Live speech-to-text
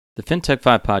The FinTech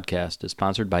 5 podcast is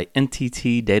sponsored by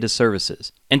NTT Data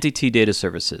Services. NTT Data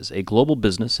Services, a global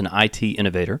business and IT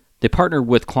innovator. They partner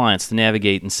with clients to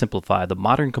navigate and simplify the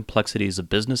modern complexities of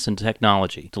business and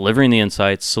technology, delivering the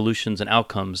insights, solutions, and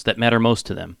outcomes that matter most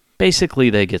to them. Basically,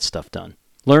 they get stuff done.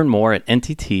 Learn more at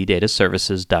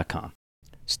nttdataservices.com.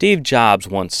 Steve Jobs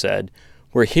once said,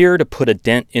 "We're here to put a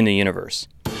dent in the universe."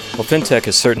 Well, FinTech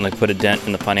has certainly put a dent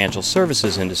in the financial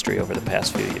services industry over the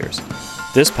past few years.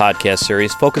 This podcast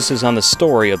series focuses on the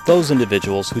story of those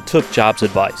individuals who took Jobs'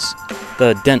 advice,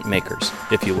 the dent makers,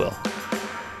 if you will.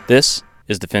 This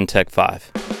is the FinTech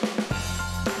 5.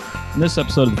 In this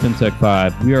episode of the FinTech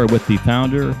 5, we are with the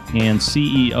founder and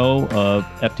CEO of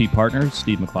FT Partners,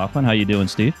 Steve McLaughlin. How you doing,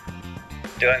 Steve?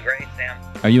 Doing great, Sam.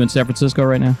 Are you in San Francisco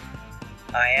right now?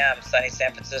 I am. Sunny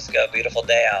San Francisco. Beautiful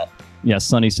day out. Yeah,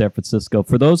 sunny San Francisco.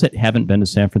 For those that haven't been to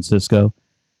San Francisco,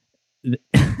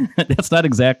 that's not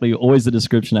exactly always the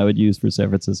description I would use for San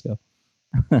Francisco.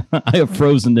 I have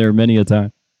frozen there many a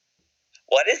time.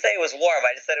 Well, I didn't say it was warm.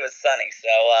 I just said it was sunny. So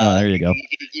there you go.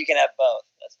 You can have both.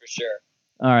 That's for sure.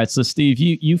 All right. So, Steve,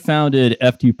 you founded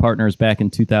FT Partners back in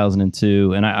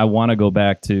 2002, and I want to go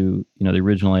back to the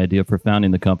original idea for founding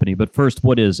the company. But first,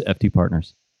 what is FT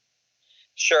Partners?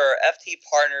 Sure. FT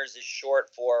Partners is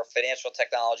short for Financial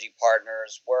Technology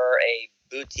Partners. We're a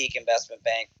boutique investment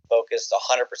bank focused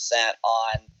 100%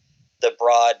 on the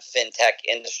broad fintech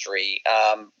industry.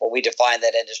 When we define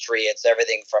that industry, it's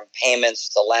everything from payments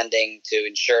to lending to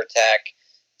insurtech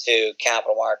to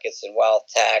capital markets and wealth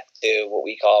tech to what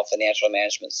we call financial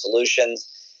management solutions.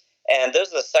 And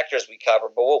those are the sectors we cover.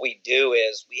 But what we do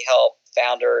is we help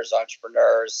founders,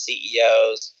 entrepreneurs,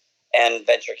 CEOs, and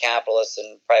venture capitalists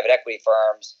and private equity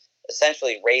firms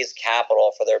essentially raise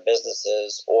capital for their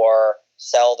businesses or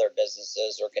sell their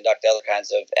businesses or conduct other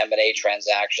kinds of M&A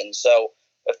transactions. So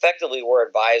effectively, we're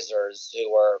advisors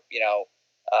who are,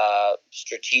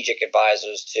 strategic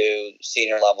advisors to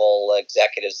senior level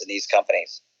executives in these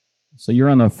companies. So you're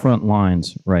on the front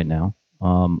lines right now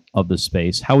of the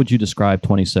space. How would you describe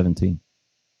 2017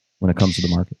 when it comes to the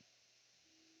market?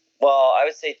 Well, I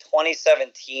would say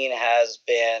 2017 has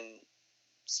been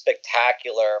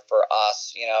spectacular for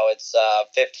us. It's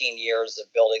 15 years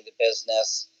of building the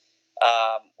business.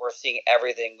 We're seeing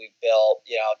everything we've built,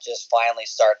 just finally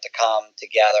start to come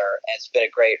together. And it's been a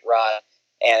great run.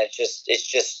 And it's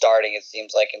just starting, it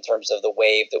seems like, in terms of the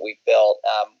wave that we've built.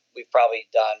 We've probably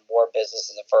done more business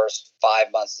in the first 5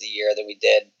 months of the year than we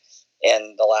did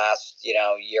in the last,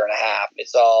 year and a half.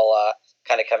 It's all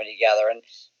kind of coming together. And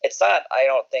it's not, I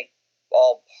don't think,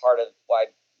 all part of why,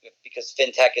 because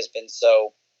fintech has been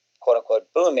so, quote unquote,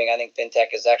 booming. I think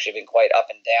fintech has actually been quite up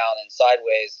and down and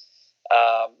sideways.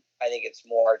 I think it's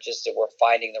more just that we're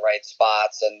finding the right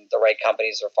spots and the right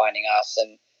companies are finding us,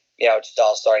 and it's just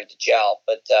all starting to gel.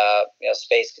 But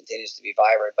space continues to be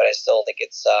vibrant, but I still think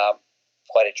it's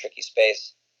quite a tricky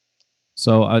space.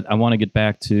 So I want to get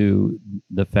back to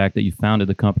the fact that you founded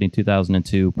the company in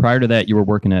 2002. Prior to that, you were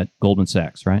working at Goldman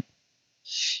Sachs, right?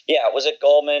 Yeah, I was at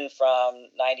Goldman from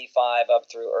 95 up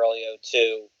through early 02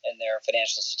 in their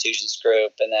financial institutions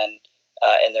group, and then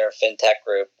in their fintech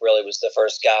group. Really was the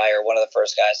first guy, or one of the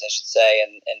first guys, I should say,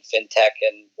 in fintech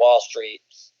and Wall Street,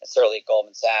 and certainly at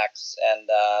Goldman Sachs. And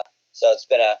so it's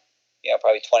been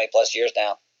probably 20 plus years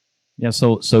now. Yeah.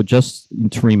 So just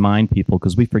to remind people,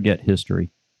 because we forget history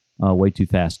way too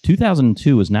fast.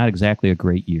 2002 was not exactly a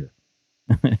great year,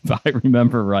 if I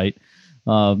remember right.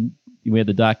 We had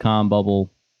the dot-com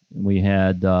bubble, we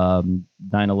had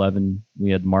 9/11,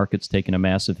 we had markets taking a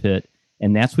massive hit,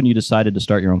 and that's when you decided to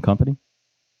start your own company?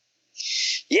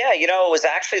 Yeah, it was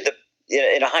actually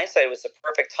in hindsight, it was the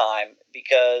perfect time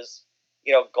because,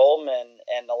 Goldman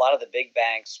and a lot of the big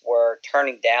banks were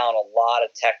turning down a lot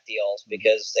of tech deals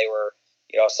because they were,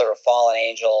 sort of fallen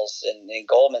angels in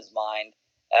Goldman's mind.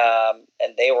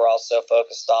 And they were also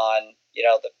focused on,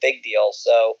 the FIG deals.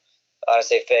 So when I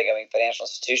say FIG, I mean Financial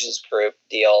Institutions Group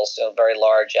deals, very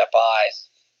large FIs.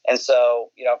 And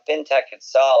so, fintech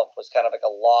itself was kind of like a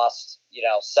lost,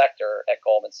 sector at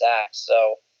Goldman Sachs.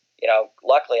 So,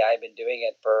 luckily I had been doing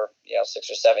it for, 6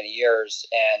 or 7 years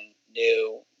and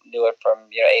knew it from,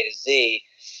 A to Z.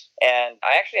 And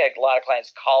I actually had a lot of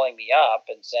clients calling me up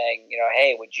and saying,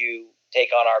 hey, would you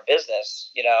take on our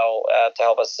business, to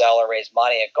help us sell or raise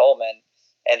money at Goldman?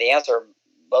 And the answer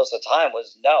most of the time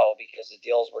was no, because the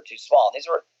deals were too small. These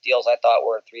were deals I thought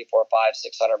were $300, $400, $500,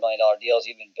 $600 million deals,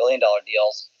 even $1 billion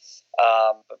deals.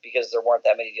 But because there weren't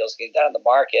that many deals getting done in the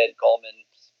market, Goldman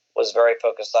was very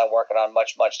focused on working on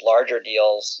much, much larger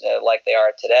deals like they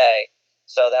are today.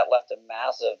 So that left a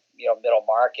massive, middle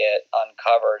market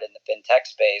uncovered in the fintech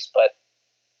space. But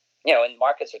and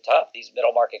markets are tough. These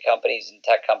middle market companies and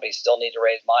tech companies still need to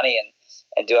raise money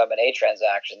and do M&A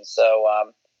transactions. So,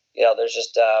 there's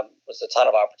just was a ton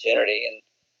of opportunity,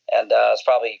 and it's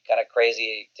probably kind of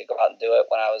crazy to go out and do it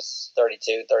when I was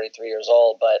 32, 33 years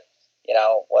old. But,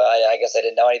 I guess I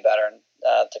didn't know any better and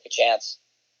took a chance.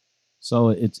 So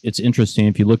it's interesting.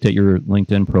 If you looked at your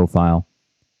LinkedIn profile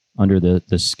under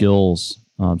the skills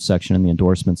section and the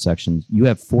endorsement section, you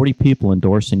have 40 people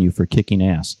endorsing you for kicking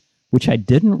ass, which I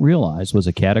didn't realize was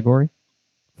a category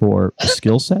for a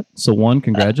skill set. So one,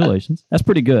 congratulations. That's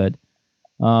pretty good.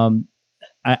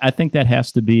 I think that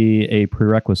has to be a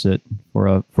prerequisite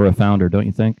for a founder, don't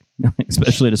you think?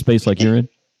 Especially at a space like you're in.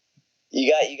 You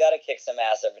got to kick some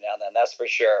ass every now and then, that's for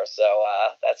sure. So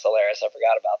that's hilarious. I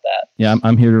forgot about that. Yeah,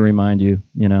 I'm here to remind you.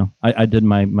 I did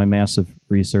my massive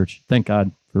research. Thank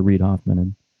God for Reid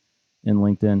Hoffman and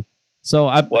LinkedIn. So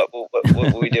what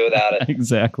would we do without it?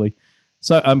 Exactly.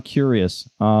 So I'm curious,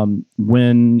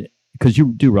 because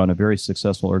you do run a very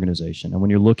successful organization, and when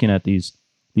you're looking at these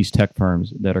tech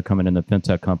firms that are coming in, the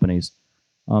fintech companies,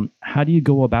 how do you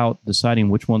go about deciding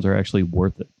which ones are actually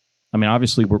worth it? I mean,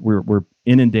 obviously we're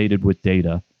inundated with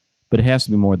data, but it has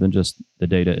to be more than just the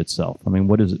data itself. I mean,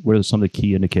 what are some of the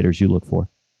key indicators you look for?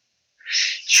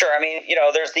 Sure. I mean,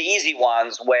 there's the easy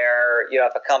ones where,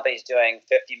 if a company's doing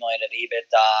 50 million of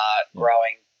EBITDA,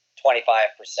 growing 25%,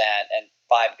 and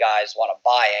 5 guys want to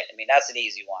buy it. I mean, that's an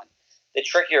easy one. The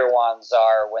trickier ones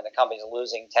are when the company's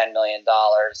losing $10 million,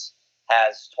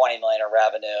 has 20 million in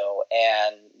revenue,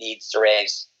 and needs to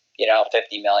raise,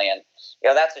 50 million.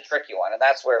 That's a tricky one. And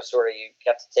that's where sort of you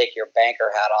have to take your banker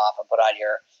hat off and put on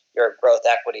your growth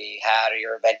equity hat or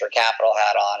your venture capital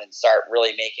hat on and start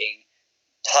really making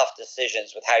tough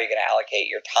decisions with how you're going to allocate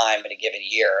your time in a given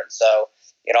year. And so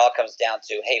it all comes down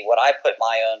to, hey, would I put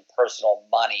my own personal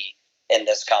money in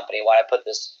this company? Would I put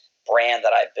this brand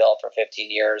that I built for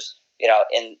 15 years,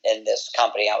 in this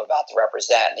company I'm about to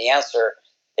represent? And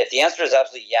if the answer is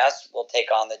absolutely yes, we'll take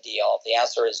on the deal. If the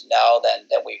answer is no, then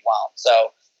we won't.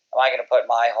 So am I going to put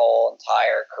my whole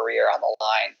entire career on the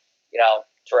line,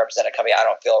 to represent a company I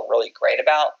don't feel really great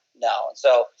about? No. And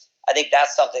so I think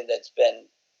that's something that's been,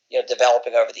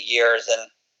 developing over the years, and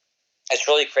it's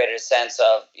really created a sense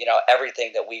of,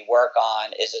 everything that we work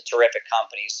on is a terrific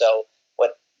company. So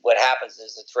what happens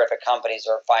is the terrific companies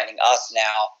are finding us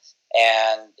now,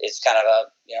 and it's kind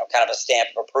of a stamp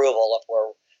of approval. If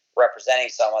we're representing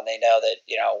someone, they know that,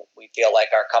 we feel like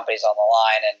our company's on the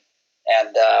line,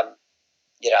 and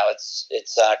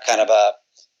it's kind of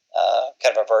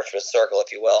a virtuous circle,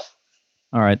 if you will.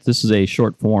 All right, this is a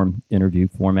short form interview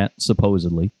format,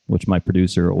 supposedly, which my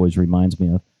producer always reminds me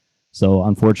of. So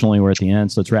unfortunately, we're at the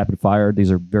end, so it's rapid fire.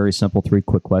 These are very simple, 3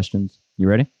 quick questions. You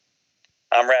ready?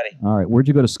 I'm ready. All right, where'd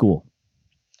you go to school?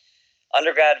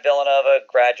 Undergrad, Villanova,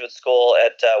 graduate school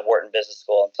at Wharton Business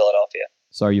School in Philadelphia.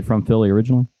 So are you from Philly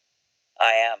originally?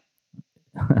 I am.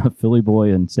 A Philly boy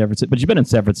in San Francisco. But you've been in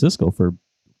San Francisco for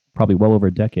probably well over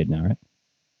a decade now, right?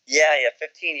 Yeah,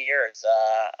 15 years.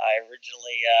 I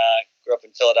originally grew up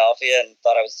in Philadelphia and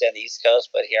thought I would stay on the East Coast,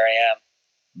 but here I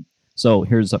am. So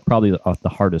here's probably the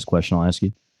hardest question I'll ask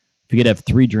you. If you could have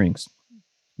 3 drinks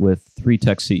with 3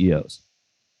 tech CEOs,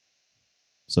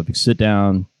 so if you sit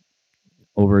down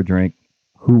over a drink,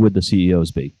 who would the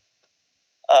CEOs be?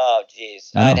 Oh,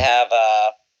 geez. I'd have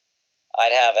a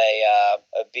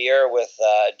beer with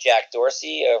Jack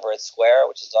Dorsey over at Square,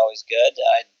 which is always good.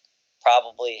 I'd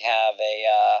probably have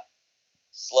a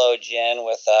slow gin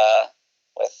with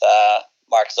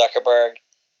Mark Zuckerberg,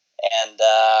 and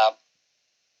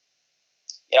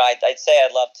I'd say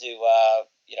I'd love to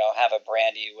have a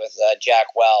brandy with Jack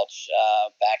Welch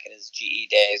back in his GE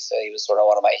days. So he was sort of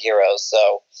one of my heroes.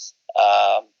 So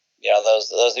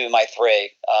those would be my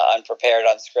 3, unprepared,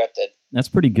 unscripted. That's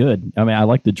pretty good. I mean, I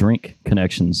like the drink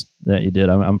connections that you did.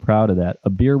 I'm proud of that.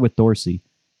 A beer with Dorsey.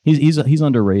 He's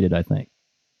underrated, I think.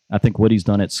 I think what he's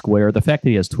done at Square, the fact that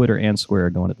he has Twitter and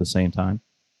Square going at the same time,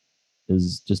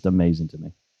 is just amazing to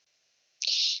me.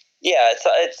 Yeah,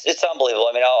 it's unbelievable.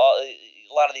 I mean,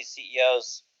 a lot of these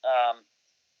CEOs,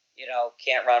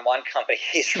 can't run one company;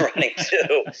 he's running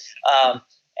 2.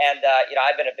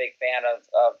 I've been a big fan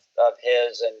of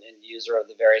his and user of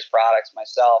the various products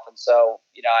myself, and so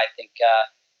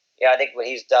I think what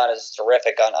he's done is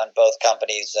terrific on both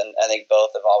companies, and I think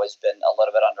both have always been a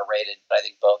little bit underrated. But I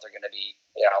think both are going to be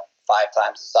 5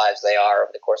 times the size they are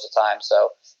over the course of time. So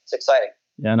it's exciting.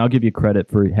 Yeah, and I'll give you credit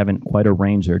for having quite a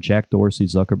range there. Jack Dorsey,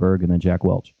 Zuckerberg, and then Jack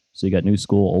Welch. So you got new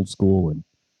school, old school, and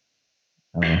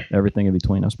I don't know, everything in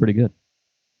between. That's pretty good.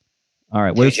 All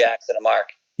right. 2 Jacks and a Mark.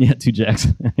 Yeah, 2 Jacks.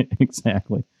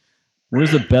 Exactly.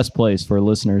 Where's the best place for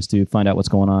listeners to find out what's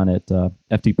going on at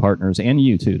FT Partners and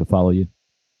you too to follow you?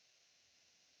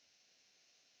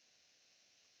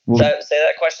 Say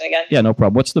that question again? Yeah, no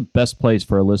problem. What's the best place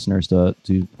for our listeners to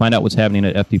find out what's happening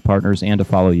at FT Partners and to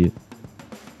follow you?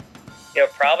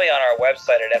 Probably on our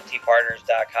website at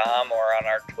ftpartners.com or on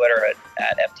our Twitter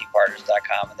at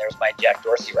ftpartners.com. And there's my Jack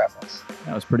Dorsey reference.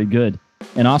 That was pretty good.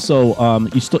 And also,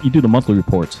 you do the monthly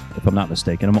reports, if I'm not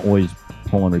mistaken. I'm always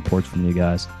pulling reports from you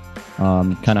guys,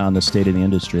 kind of on the state of the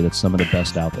industry. That's some of the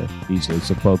best out there, easily.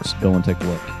 So, folks, go and take a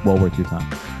look. Well worth your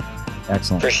time.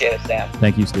 Excellent. Appreciate it, Sam.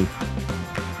 Thank you, Steve.